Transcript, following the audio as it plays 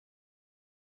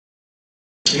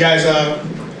You guys,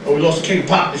 we lost the King of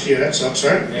Pop this year. That sucks,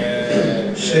 right?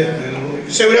 Yeah. Shit, man. You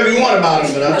can say whatever you want about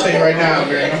him, but I'll tell you right now,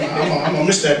 man, I'm gonna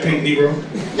miss that pink Negro.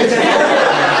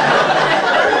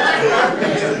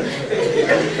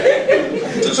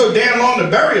 It took so damn long to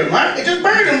bury him, right? They just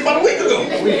buried him about a week ago.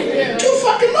 2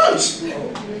 fucking months.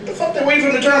 The fuck, they waiting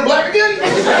for him to turn black again?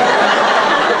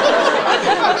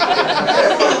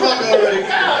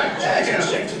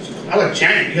 I like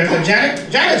Janet. You guys like Janet?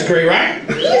 Janet's great, right?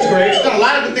 She's great. She's done a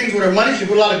lot of good things with her money. She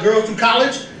put a lot of girls through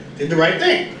college. Did the right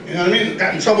thing. You know what I mean?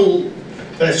 Got in trouble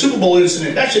for that Super Bowl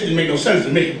incident. That shit didn't make no sense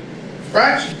to me.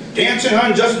 Right? She's dancing, her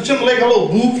and Justin Timberlake, her little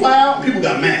boob fly out. People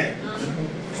got mad.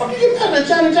 Fuck you get mad at that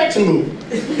Janet Jackson move?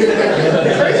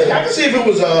 Crazy? I can see if it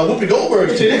was Whoopi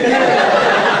Goldberg's titty.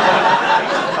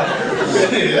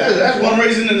 That's one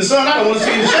raisin in the sun I don't want to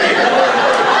see in the shade.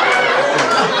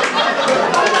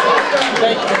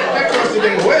 That crusty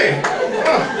thing away.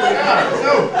 Oh, God,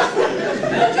 no.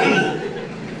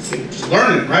 Just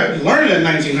learning, right? Just learning at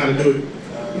 19 how to do it.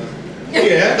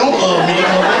 Yeah, don't love me. 19,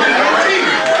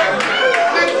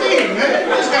 man.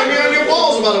 You just got me on your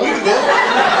balls about a week ago.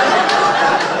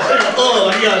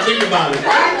 You gotta think about it.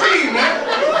 19, man.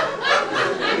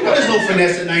 Well, there's no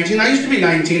finesse at 19. I used to be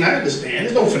 19, I understand.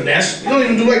 There's no finesse. You don't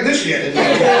even do like this yet at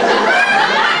 19.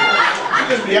 You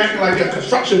just be acting like a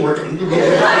construction worker.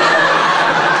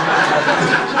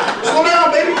 Slow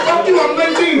down, baby. Fuck you, I'm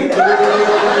 19.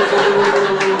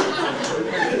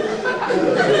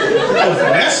 No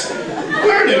finesse.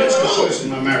 Learned it. It's the choice in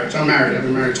my marriage. I'm married. I've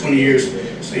been married 20 years.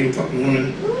 Same fucking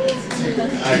woman.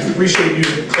 I appreciate you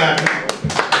clapping.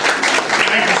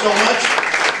 Thank you so much.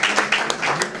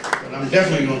 But I'm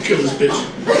definitely gonna kill this bitch.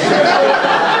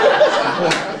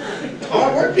 It's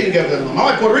hard work being together that long. I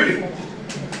like Puerto Rican.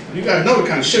 You guys know the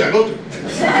kind of shit I go through.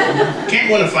 Can't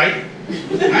win a fight.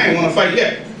 I ain't won a fight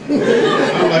yet.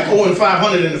 I'm like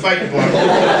 0-500 in the fight department.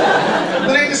 But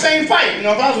it ain't the same fight. You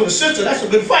know, if I was with a sister, that's a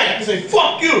good fight. I can say,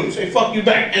 fuck you. Say, fuck you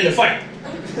back. End the fight.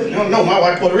 You know, no, my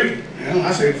wife Puerto Rican. You know,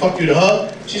 I say, fuck you to her.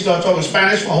 She started talking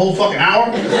Spanish for a whole fucking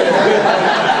hour. I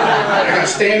gotta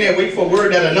stand there, wait for a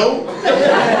word that I know.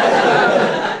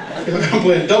 I'm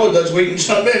playing double dutch waiting for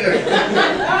something in there.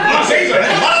 I'm saying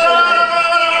something.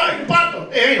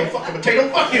 Hey, ain't no fucking potato.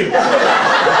 Fuck you. You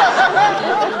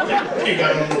ain't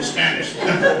got no Spanish.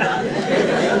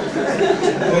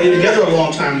 Well, you're together a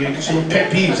long time, you get some pet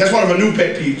peeves. That's one of our new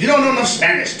pet peeves. You don't know enough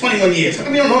Spanish. 21 years. How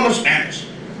come you don't know enough Spanish?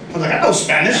 I was like, I know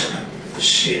Spanish.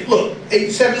 Shit, look.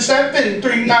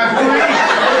 877-393.